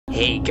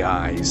Hey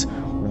guys,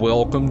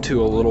 welcome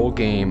to a little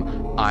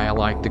game I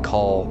like to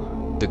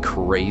call the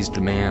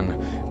Crazed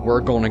Man. We're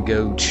gonna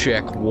go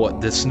check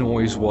what this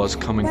noise was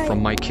coming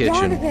from my kitchen.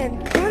 Jonathan!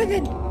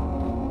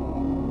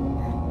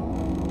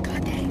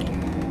 God dang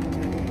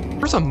it.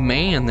 There's a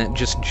man that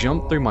just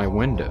jumped through my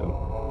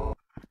window.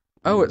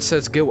 Oh, it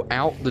says go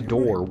out the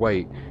door.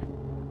 Wait,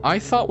 I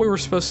thought we were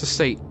supposed to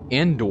stay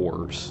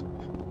indoors.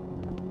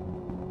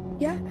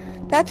 Yeah,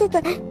 that's what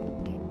the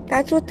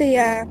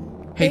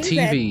Hey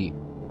TV,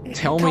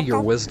 tell me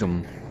your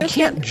wisdom. I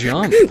can't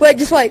jump. Wait,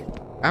 just like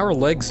Our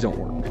legs don't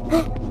work.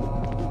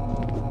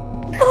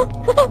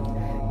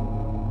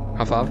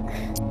 High five.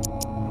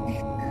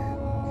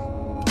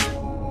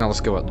 Now let's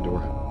go out the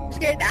door.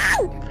 scared now.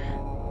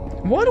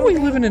 Why do we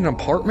live in an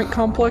apartment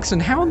complex,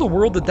 and how in the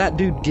world did that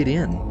dude get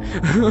in?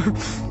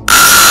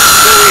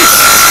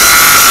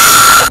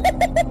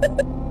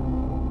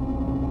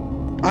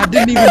 I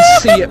didn't even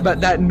see it, but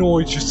that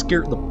noise just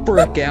scared the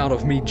frick out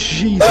of me.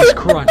 Jesus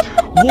Christ.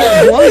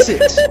 What was it?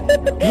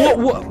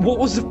 What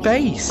was the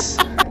face?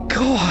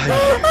 God.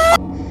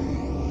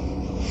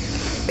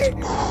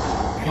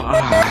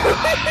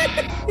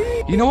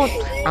 You know what?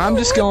 I'm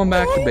just going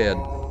back to bed.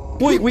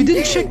 Wait, we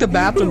didn't check the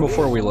bathroom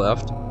before we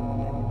left.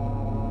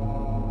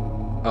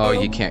 Oh,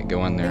 you can't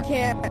go in there. You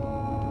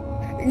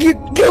can't. You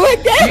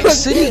going down.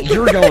 City,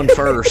 you're going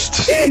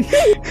first.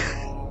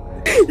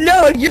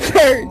 No, you're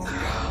first.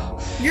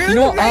 You're You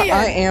know, the man.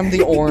 I am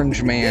the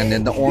orange man,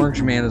 and the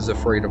orange man is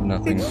afraid of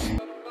nothing.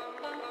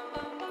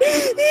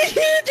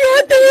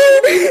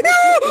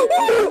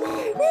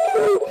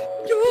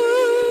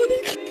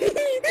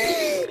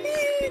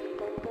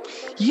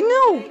 You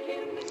know,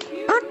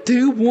 I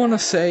do want to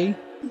say,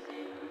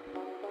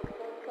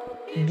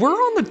 we're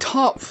on the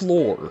top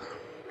floor.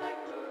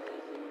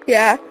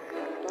 Yeah.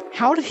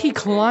 How did he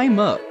climb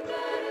up,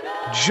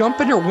 jump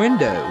in her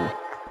window,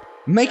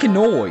 make a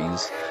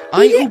noise?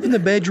 I open the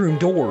bedroom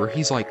door.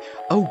 He's like,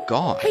 oh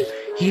God.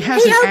 He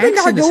has an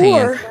axe in his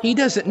hand. He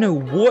doesn't know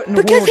what in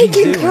the world he's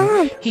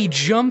doing. He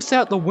jumps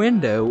out the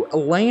window,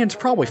 lands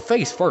probably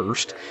face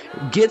first,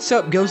 gets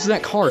up, goes to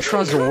that car,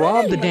 tries to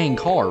rob the dang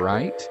car,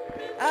 right?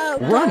 Oh,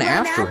 Run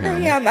after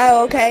him.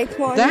 Oh, okay.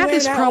 Come on. That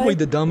is probably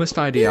the dumbest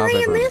idea I've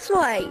ever heard. this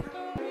way.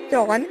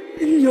 John.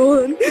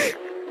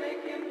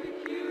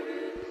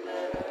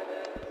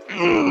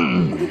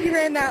 I think he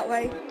ran that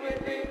way.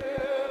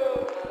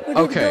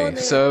 Okay,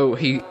 so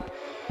he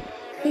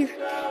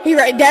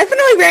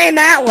definitely ran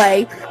that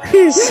way.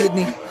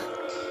 Sydney,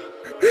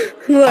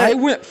 What? I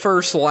went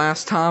first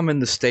last time in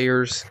the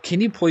stairs. Can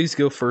you please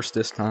go first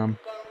this time?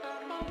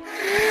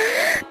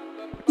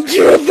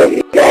 You're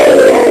the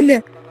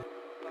man!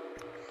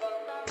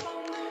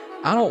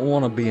 I don't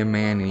want to be a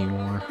man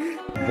anymore.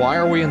 Why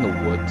are we in the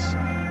woods?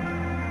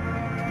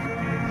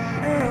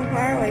 Oh,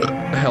 where are we?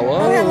 Hello?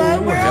 Oh,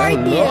 hello, where are you?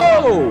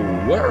 Hello?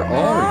 Where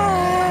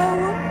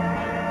are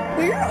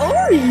Where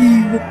are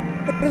you?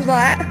 What is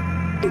that?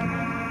 Go in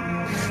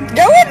you?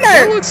 That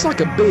there! looks like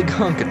a big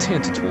hunk of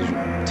tentacles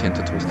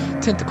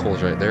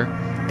right there.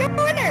 Go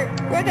in there!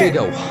 Right Big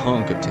there. old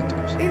hunk of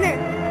tentacles. In there.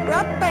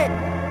 Right there.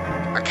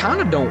 I kind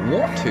of don't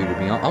want to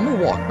be honest. I'm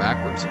gonna walk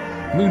backwards.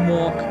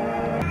 Moonwalk.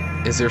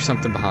 Is there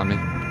something behind me?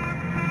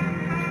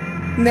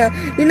 No,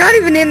 you're not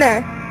even in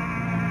there.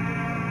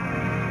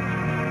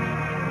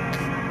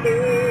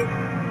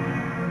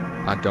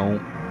 I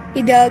don't.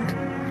 He dug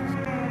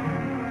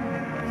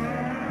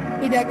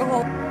a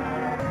hole.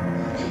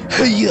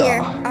 Here,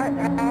 Yeah.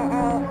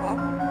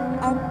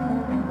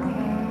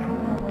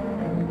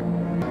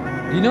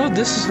 You know,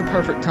 this is the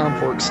perfect time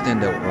for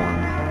extendo arm.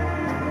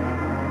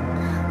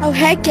 Oh,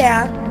 heck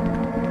yeah.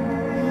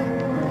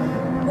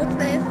 What's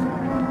this?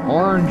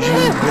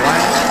 Orangey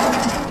black.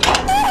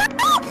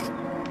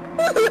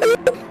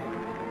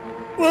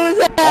 What was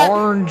that?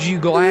 Aren't you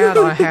glad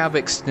I have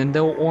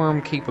extendo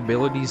arm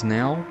capabilities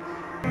now?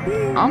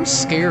 I'm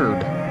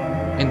scared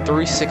in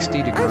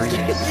 360 degrees.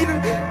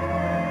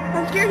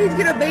 I'm scared he's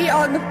gonna be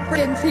on the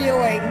freaking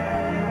ceiling.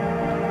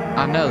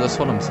 I know, that's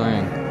what I'm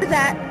saying. What is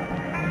that?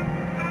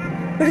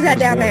 What is that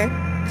down there?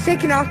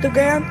 Sticking off the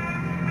ground?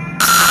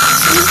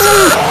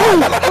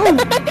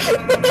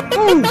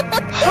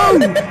 Oh!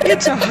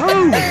 It's a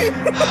hoe!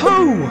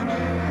 Hoe!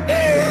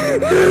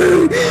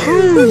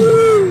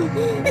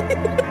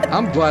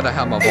 I'm glad I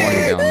have my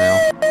volume down now.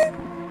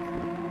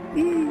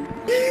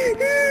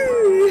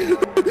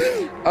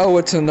 Oh,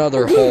 it's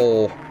another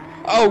hole.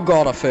 Oh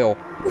God, I fell.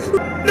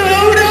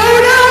 No!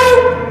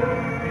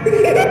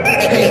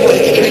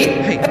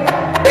 Hey.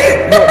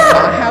 Look,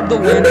 I have the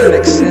lantern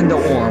extendo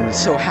arm,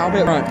 so how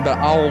about front, but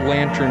I'll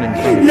lantern in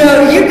front of you.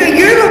 No, you're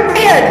the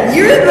man!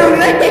 You're the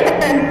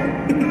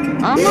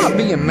man! I'm not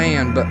being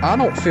man, but I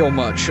don't feel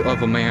much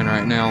of a man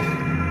right now.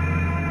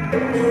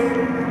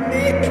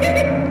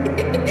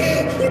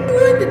 You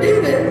want to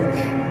do this?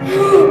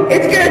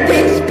 It's gonna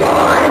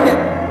despawn!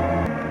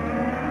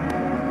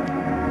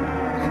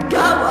 Go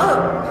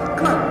up!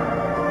 Come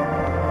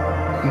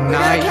on.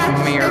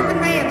 Nightmare.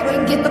 We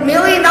can get the $1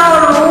 million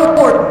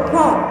reward. Come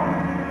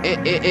on.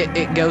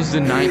 It goes to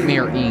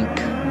Nightmare Inc.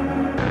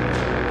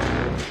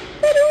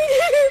 What do we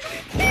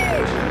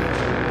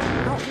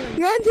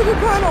to the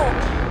tunnel.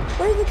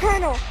 Where's the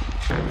tunnel?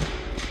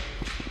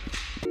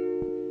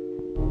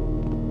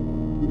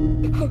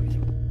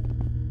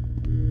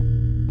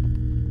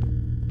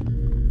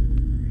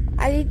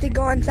 I need to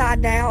go inside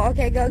now.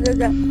 Okay, go.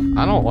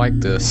 I don't like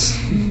this.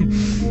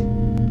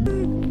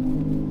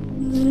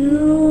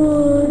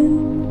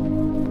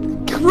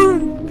 Come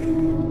on.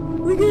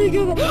 We're gonna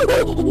go.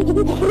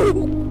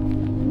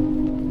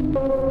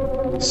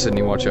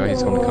 Sydney, watch out.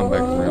 He's gonna come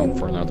back around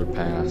for another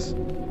pass.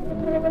 Do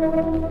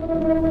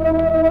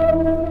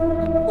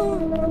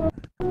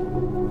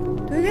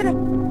we get a...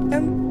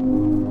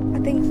 I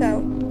think so.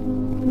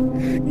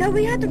 No,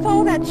 we have to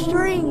follow that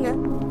string.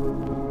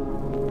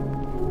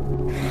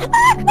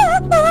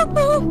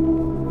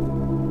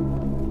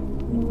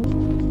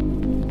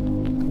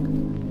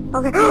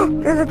 Okay,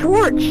 there's a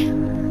torch.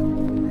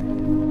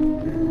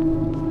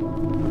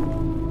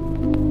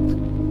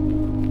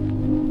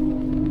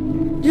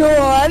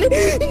 John!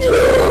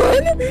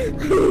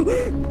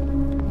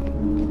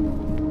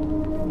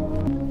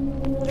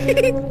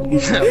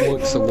 That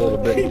looks a little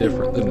bit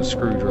different than a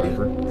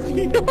screwdriver.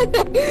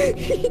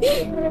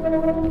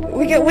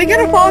 We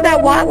gotta follow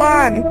that white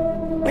line.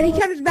 When he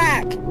comes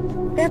back,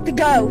 we have to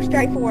go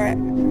straight for it.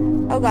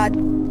 Oh God.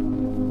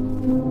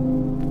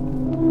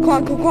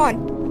 Come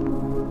on.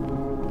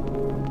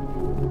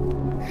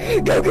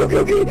 Go.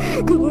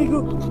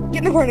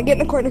 Get in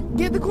the corner.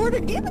 Get in the corner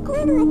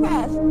real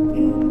fast.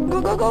 Go.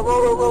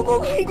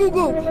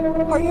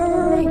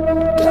 Hurry.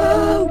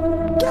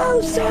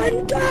 Go,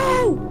 son,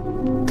 go.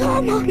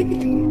 Come on.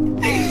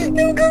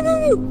 No,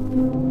 go.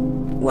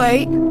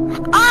 Wait.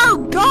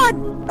 Oh, God.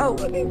 Oh.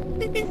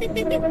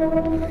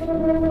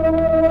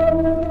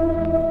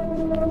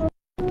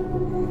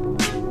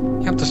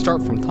 You have to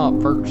start from top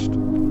first.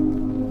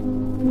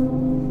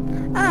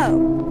 Oh.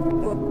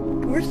 Well,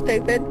 we're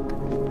stupid.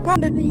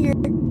 Come on here.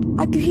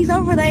 He's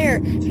over there.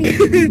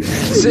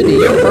 Sydney,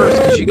 you first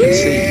because you can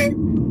see.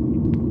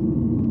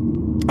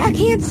 I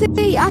can't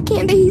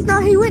see. He's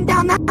not. He went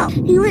down that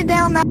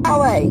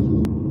way.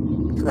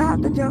 So I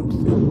have to jump.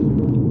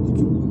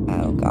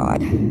 Oh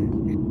God.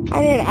 I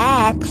need an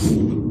axe.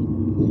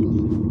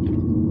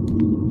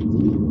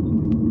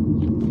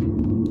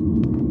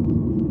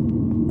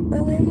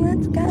 Well then,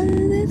 let's go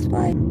this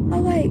way.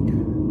 Oh wait.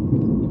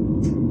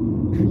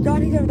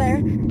 John, he's over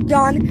there.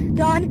 John.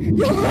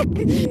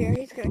 Here,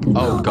 he's gonna come.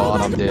 Oh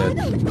God, I'm dead.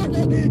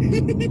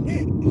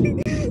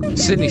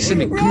 Sydney,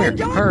 come here.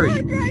 John,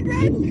 Hurry.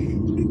 Run.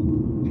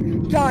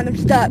 John, I'm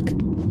stuck.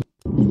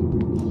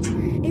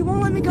 He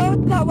won't let me go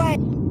that way.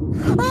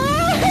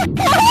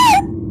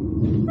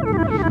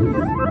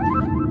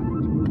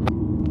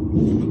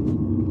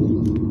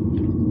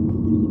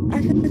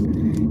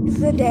 This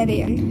is a dead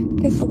end.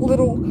 This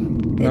little...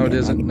 No, it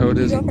isn't. No, it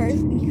isn't. Go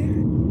first.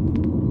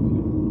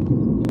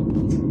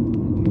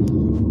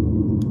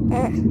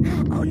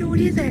 Oh, no,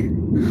 it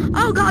isn't.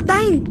 Oh, God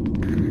dang.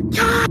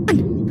 John!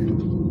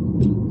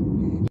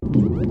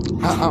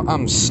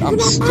 I'm stuck.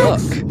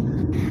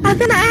 I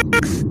found the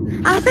axe.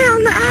 I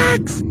found the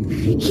axe.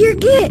 Here,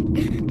 get.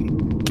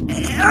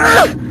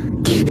 Oh,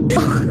 okay,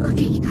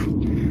 you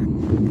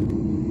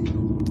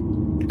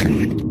got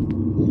it.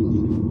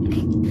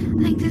 I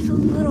think this is a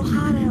little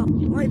hot out.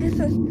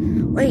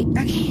 Wait,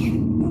 I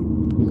can't.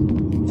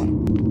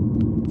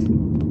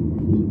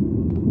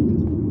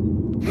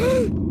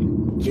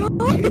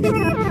 John!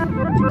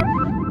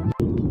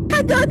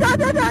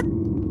 Done.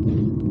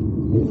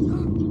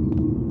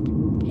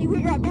 He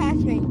went right past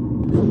me.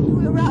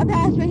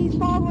 He's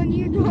following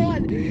you,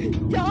 John.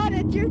 John,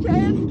 it's your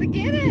chance to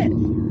get it.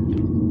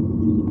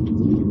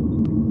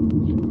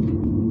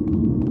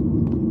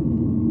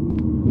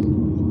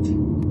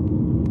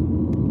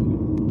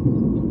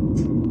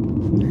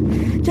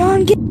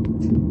 John, get...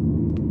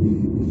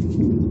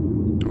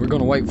 We're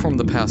gonna wait for him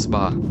to pass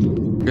by.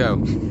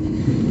 Go.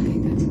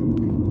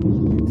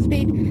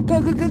 Speed.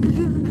 Go. Go.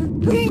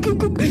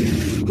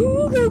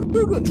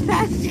 As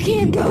fast as you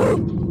can. Go.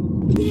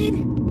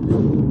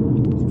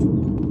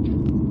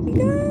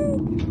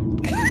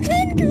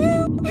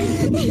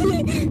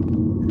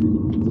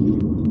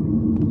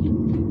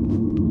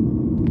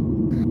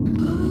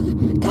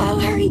 Go,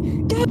 hurry,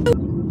 go!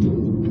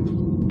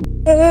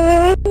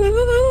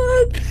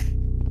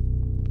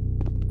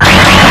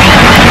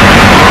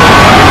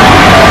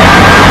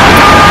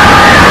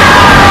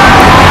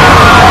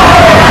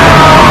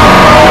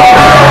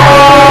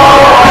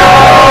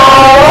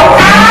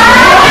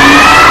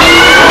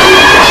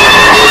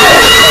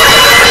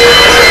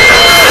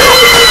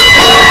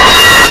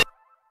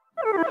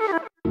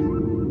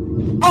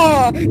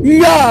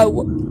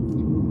 No!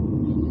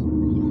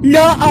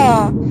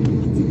 Nuh-uh!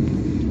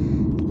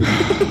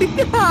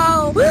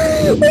 No!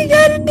 We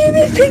gotta do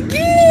this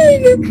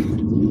again!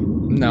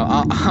 No,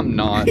 I'm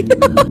not.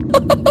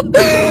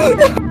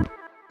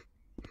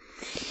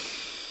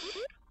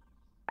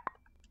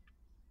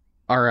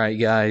 Alright,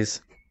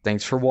 guys.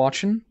 Thanks for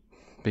watching.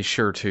 Be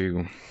sure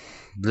to...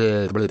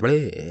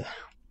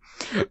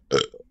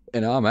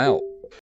 And I'm out.